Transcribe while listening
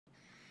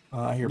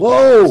I hear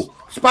Whoa!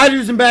 bats.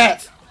 Spiders and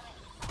bats!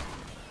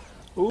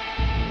 Ooh.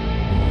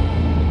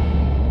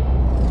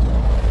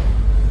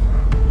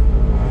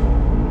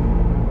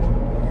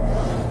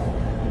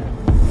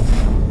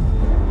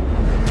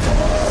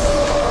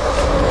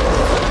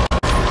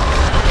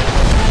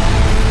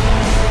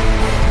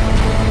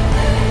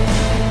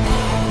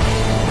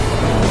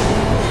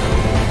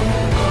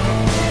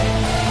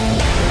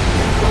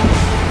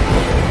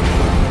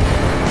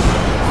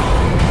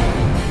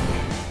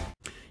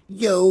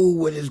 Yo,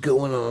 what is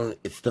going on?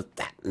 It's the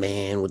Fat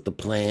Man with the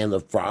Plan,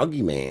 the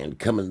Froggy Man,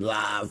 coming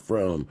live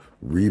from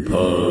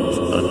Repo's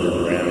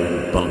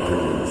Underground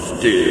Bunker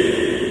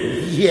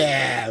still.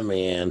 Yeah,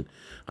 man.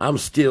 I'm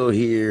still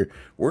here.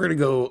 We're going to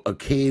go a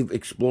cave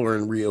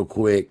exploring real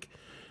quick.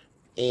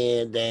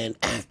 And then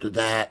after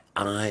that,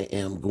 I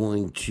am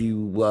going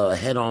to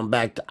head on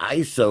back to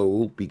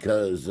ISO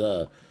because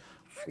I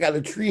got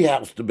a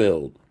treehouse to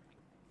build.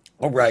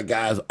 All right,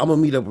 guys, I'm going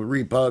to meet up with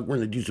Repug. We're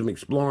going to do some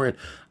exploring.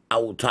 I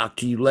will talk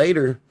to you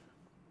later.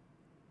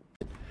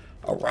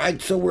 All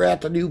right, so we're at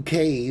the new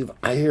cave.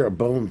 I hear a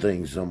bone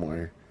thing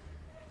somewhere.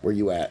 Where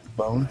you at?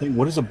 Bone thing?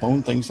 What does a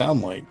bone thing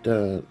sound like?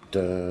 Da,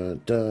 da,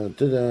 da,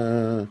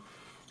 da,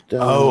 da,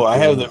 Oh, I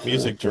have the da,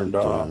 music da, turned da.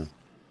 off.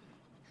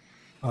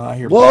 I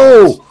hear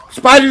Whoa! bats.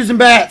 Spiders and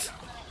bats!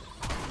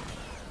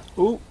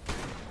 Ooh.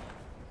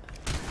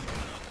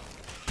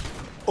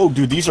 Oh,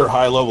 dude, these are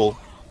high level.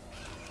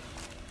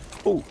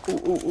 Ooh, ooh, ooh,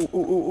 ooh, ooh,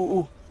 ooh,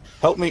 ooh.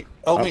 Help me,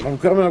 help me. I'm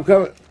coming, I'm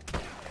coming.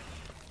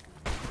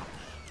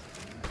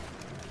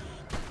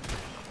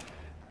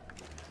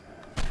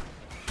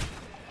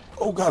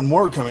 Oh, God,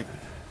 more are coming.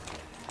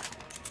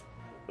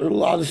 There's a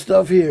lot of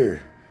stuff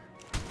here.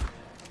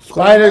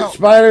 Clear 'em Spiders, out.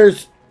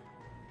 spiders.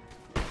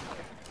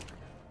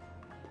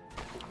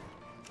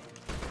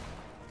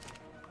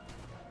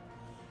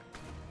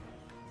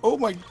 Oh,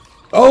 my.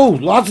 Oh,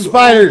 lots of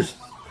spiders.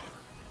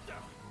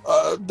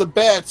 The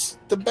bats.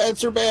 The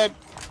bats are bad.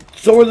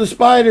 So are the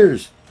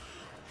spiders.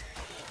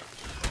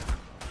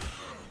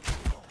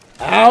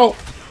 Ow.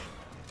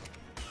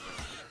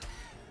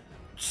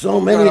 So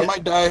Oh, many. God, I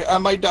might die. I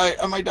might die.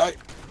 I might die.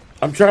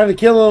 I'm trying to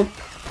kill them.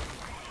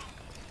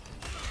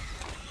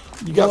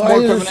 You got Why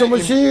more is there coming so at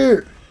much you.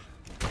 here?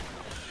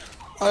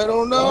 I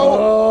don't know.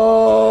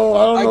 Oh,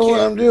 I don't know what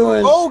I'm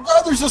doing. Oh,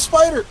 God, there's a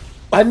spider.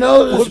 I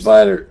know there's a Whoops.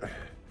 spider.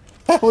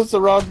 That was the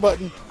wrong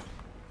button.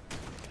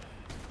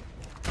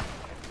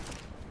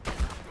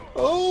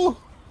 Oh.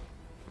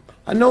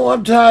 I know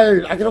I'm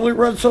tired. I can only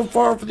run so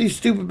far for these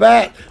stupid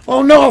bats.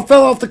 Oh no, I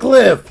fell off the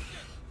cliff.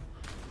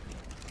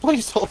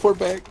 Please teleport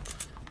back.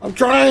 I'm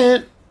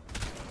trying.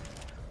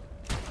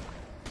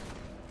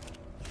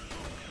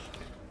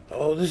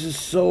 Oh, this is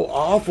so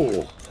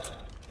awful.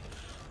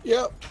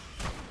 Yep.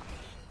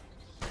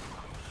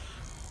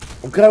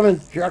 I'm coming.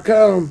 Here I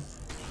come.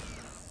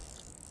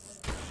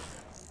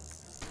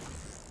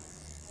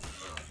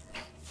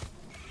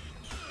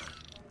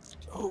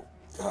 Oh,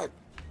 God.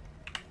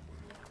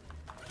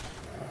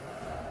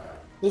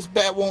 This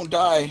bat won't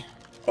die.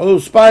 Oh,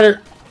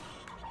 spider.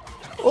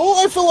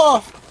 Oh, I fell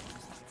off.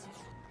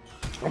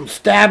 I'm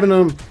stabbing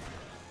them.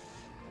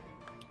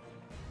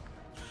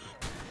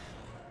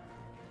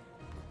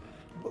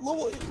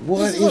 What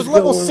This is is a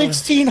level going on?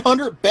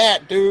 1600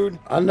 bat, dude.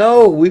 I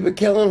know. We've been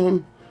killing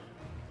them.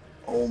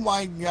 Oh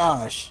my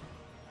gosh.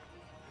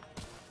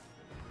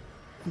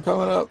 I'm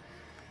coming up.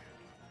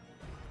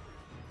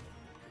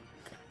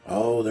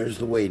 Oh, there's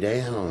the way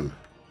down.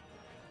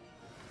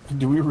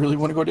 Do we really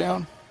want to go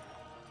down?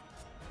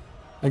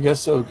 I guess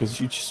so, because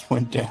you just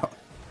went down.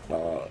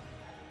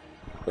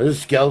 There's a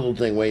skeletal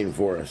thing waiting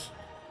for us.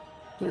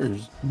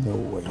 There's no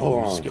way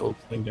Hold there's a on.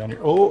 skeleton thing down here.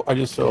 Oh, I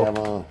just fell.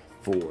 Gamma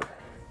 4.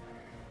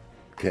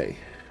 Okay.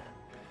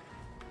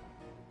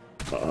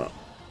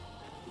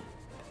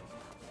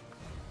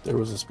 There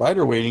was a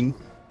spider waiting.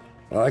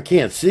 I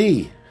can't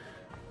see.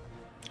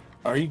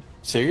 Are you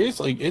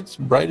serious? Like, it's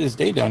bright as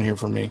day down here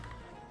for me.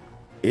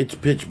 It's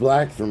pitch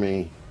black for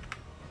me.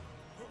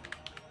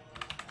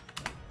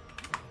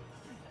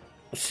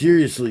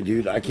 Seriously,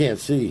 dude, I can't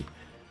see.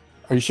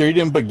 Are you sure you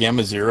didn't put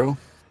Gamma 0?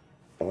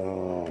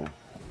 Oh,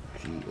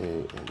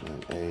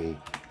 Gamma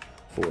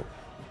 4.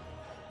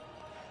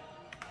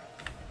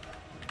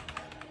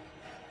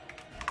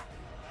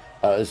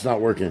 It's not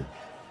working.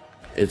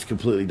 It's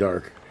completely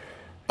dark.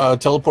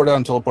 Teleport out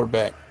and teleport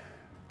back.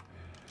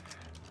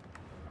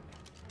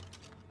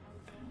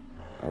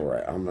 All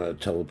right, I'm gonna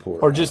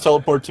teleport. Or just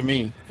teleport to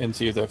me and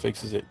see if that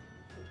fixes it.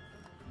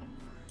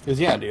 Because,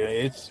 yeah,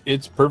 dude,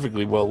 it's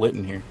perfectly well lit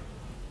in here.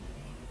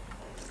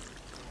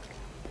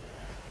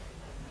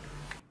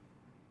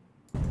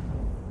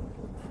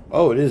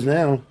 Oh, it is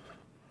now.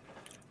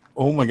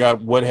 Oh my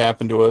God, what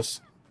happened to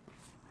us?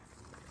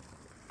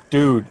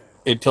 Dude,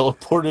 it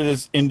teleported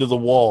us into the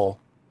wall.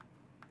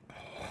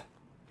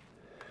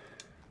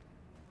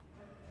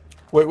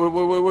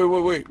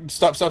 Wait.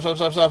 Stop.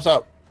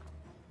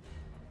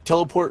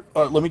 Teleport.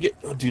 Let me get...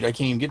 Oh, dude, I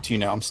can't even get to you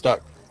now. I'm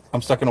stuck.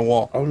 I'm stuck in a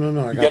wall. Oh,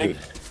 no, I got it.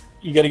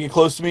 You gotta get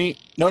close to me.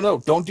 No,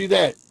 don't do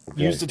that.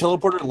 Okay. Use the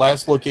teleporter at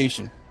last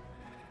location.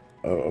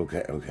 Oh,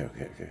 okay, okay,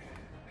 okay, okay.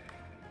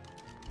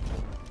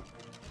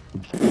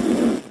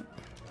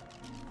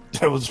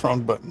 That was the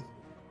wrong button.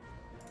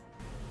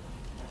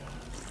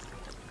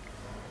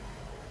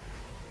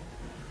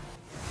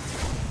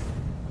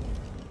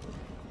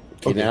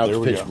 Okay, now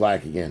it's pitch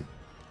black again.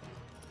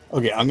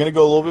 Okay, I'm gonna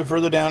go a little bit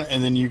further down,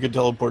 and then you can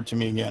teleport to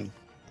me again.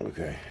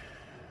 Okay.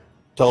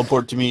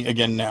 Teleport to me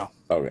again now.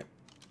 Okay.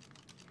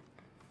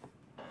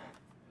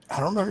 I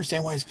don't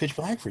understand why it's pitch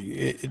black for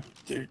you.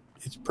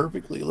 It's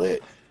perfectly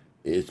lit.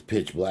 It's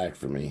pitch black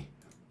for me.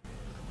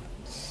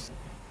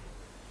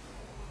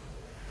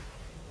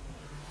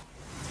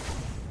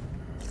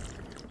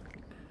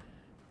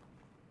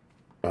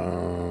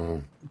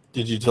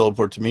 Did you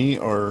teleport to me,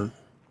 or?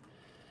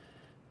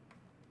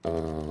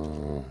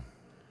 What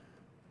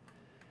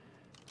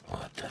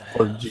the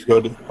hell? Or did you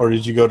go to? Or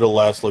did you go to the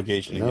last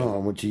location again? No, I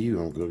went to you.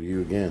 I'll go to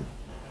you again.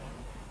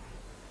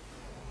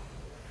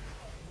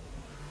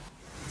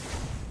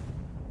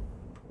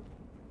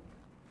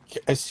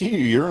 I see you.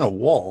 You're in a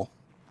wall.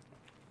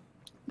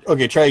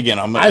 Okay, try again.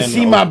 I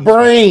see my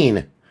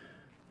brain.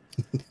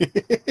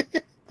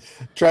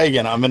 Try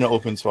again. I'm in an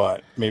open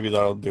spot. Maybe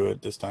that'll do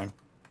it this time.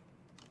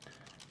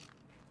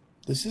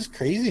 This is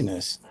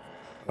craziness.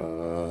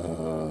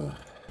 Do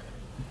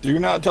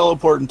not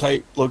teleport in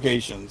tight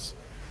locations.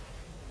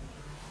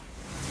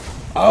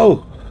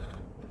 Oh.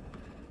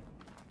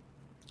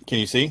 Can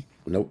you see?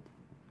 Nope.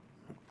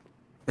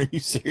 Are you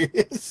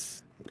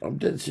serious? I'm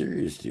dead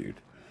serious, dude.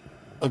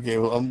 Okay,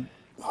 well,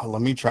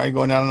 let me try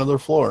going down another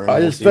floor.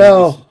 I just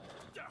fell.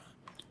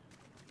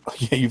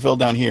 Yeah, you fell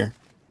down here.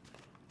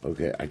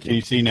 Okay, Can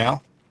you see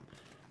now?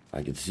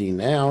 I can see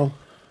now.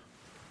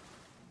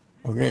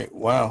 Okay,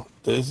 wow.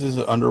 This is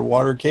an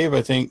underwater cave,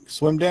 I think.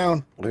 Swim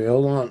down. Wait,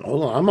 hold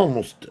on. I'm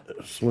almost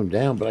swim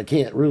down, but I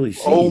can't really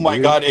see. Oh my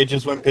God, it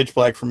just went pitch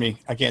black for me.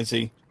 I can't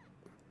see.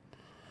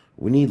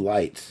 We need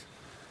lights.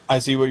 I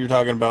see what you're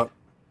talking about.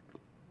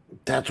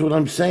 That's what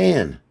I'm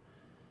saying.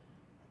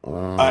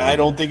 I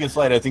don't think it's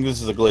light. I think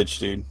this is a glitch,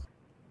 dude.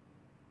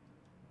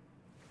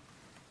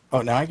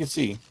 Oh, now I can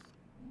see.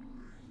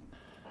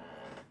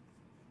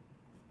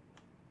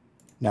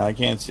 Now I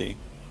can't see.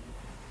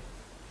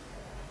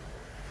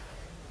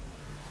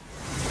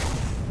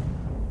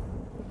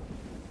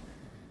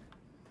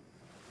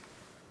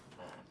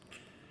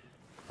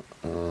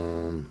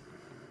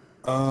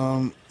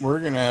 We're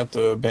gonna have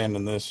to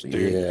abandon this,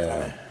 dude.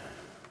 Yeah.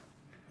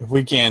 If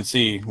we can't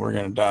see, we're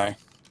gonna die.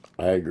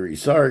 I agree.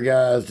 Sorry,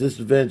 guys. This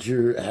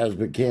adventure has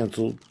been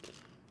canceled.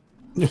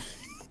 We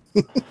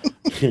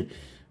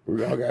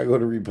all gotta go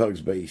to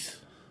Repug's base.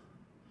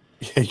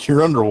 Yeah,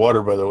 you're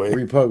underwater, by the way.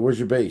 Repug, where's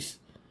your base?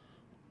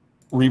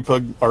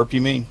 Repug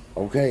RP main.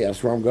 Okay,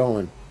 that's where I'm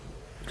going.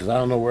 Because I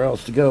don't know where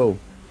else to go.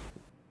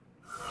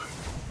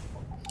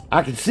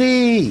 I can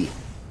see!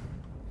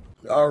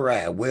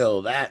 Alright,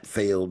 well, that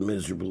failed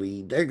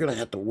miserably. They're going to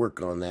have to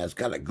work on that. It's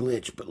got a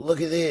glitch, but look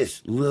at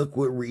this. Look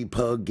what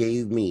Repug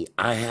gave me.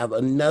 I have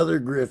another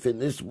Griffin.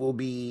 This will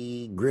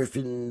be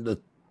Griffin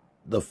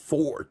the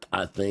fourth,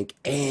 I think.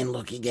 And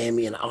look, he gave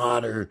me an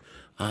otter.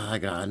 I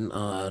got an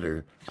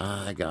otter.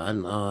 I got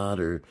an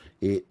otter.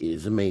 It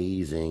is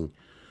amazing.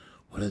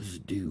 What does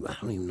it do? I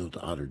don't even know what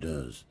the otter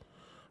does.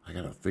 I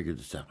got to figure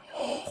this out.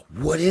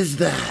 What is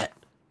that?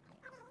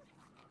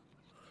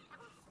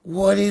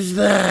 What is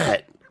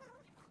that?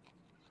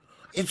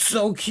 It's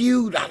so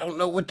cute. I don't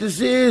know what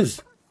this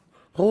is.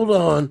 Hold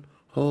on.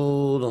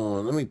 Hold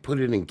on. Let me put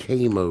it in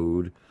K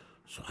mode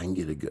so I can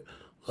get a good...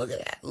 Look at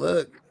that.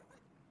 Look.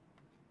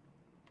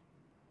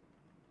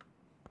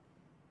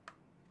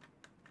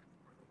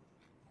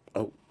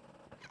 Oh.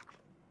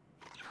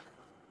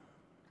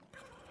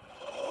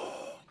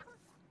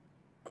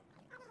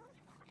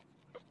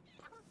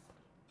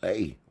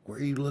 Hey, where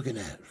are you looking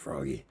at,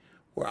 Froggy?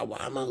 Why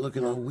am I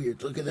looking all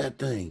weird? Look at that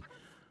thing.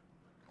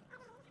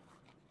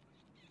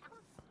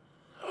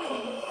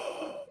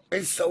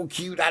 It's so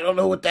cute. I don't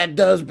know what that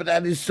does, but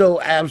that is so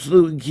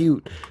absolutely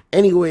cute.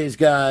 Anyways,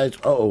 guys.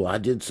 Oh, I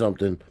did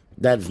something.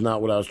 That is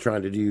not what I was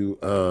trying to do.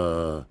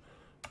 Oh,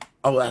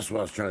 that's what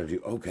I was trying to do.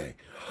 Okay.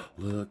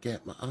 Look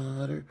at my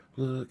otter.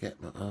 Look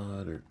at my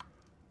otter.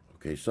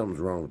 Okay, something's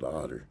wrong with the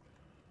otter.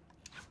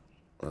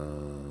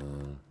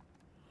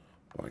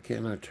 Why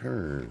can't I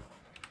turn?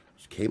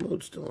 Is K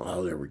mode still?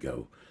 Oh, there we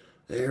go.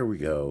 There we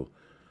go.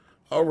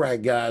 All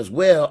right, guys.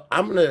 Well,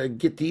 I'm going to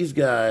get these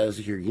guys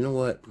here. You know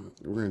what?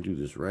 We're going to do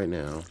this right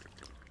now.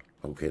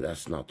 Okay,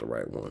 that's not the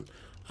right one.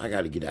 I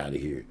got to get out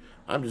of here.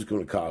 I'm just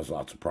going to cause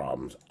lots of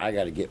problems. I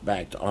got to get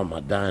back to all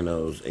my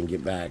dinos and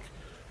get back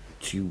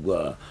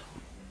to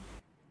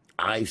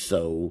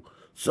ISO.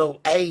 So,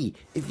 hey,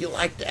 if you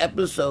liked the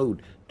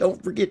episode,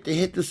 don't forget to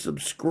hit the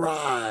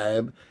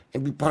subscribe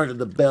and be part of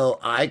the bell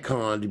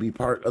icon to be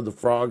part of the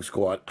Frog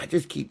Squad. I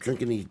just keep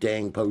drinking these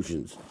dang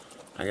potions.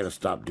 I gotta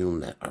stop doing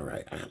that. All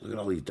right, look at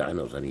all these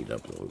dinos I need to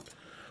upload.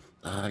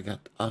 I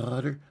got the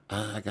otter.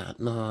 I got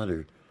an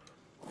otter.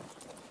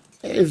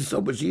 Hey, it's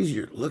so much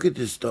easier. Look at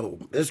this, though.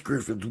 This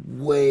griffin's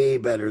way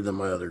better than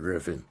my other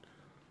griffin.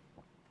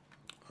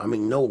 I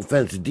mean, no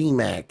offense to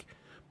D-Mac,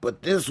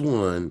 but this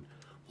one,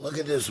 Look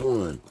at this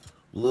one.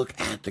 Look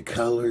at the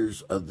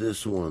colors of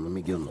this one. Let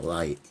me give them the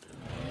light.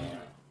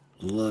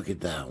 Look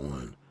at that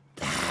one.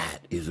 That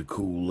is a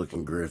cool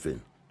looking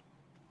griffin.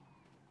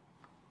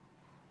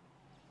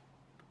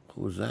 What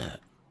was that?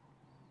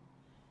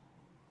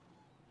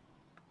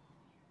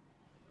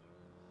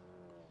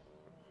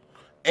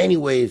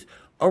 Anyways,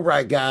 all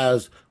right,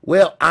 guys.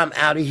 Well, I'm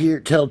out of here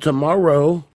till tomorrow.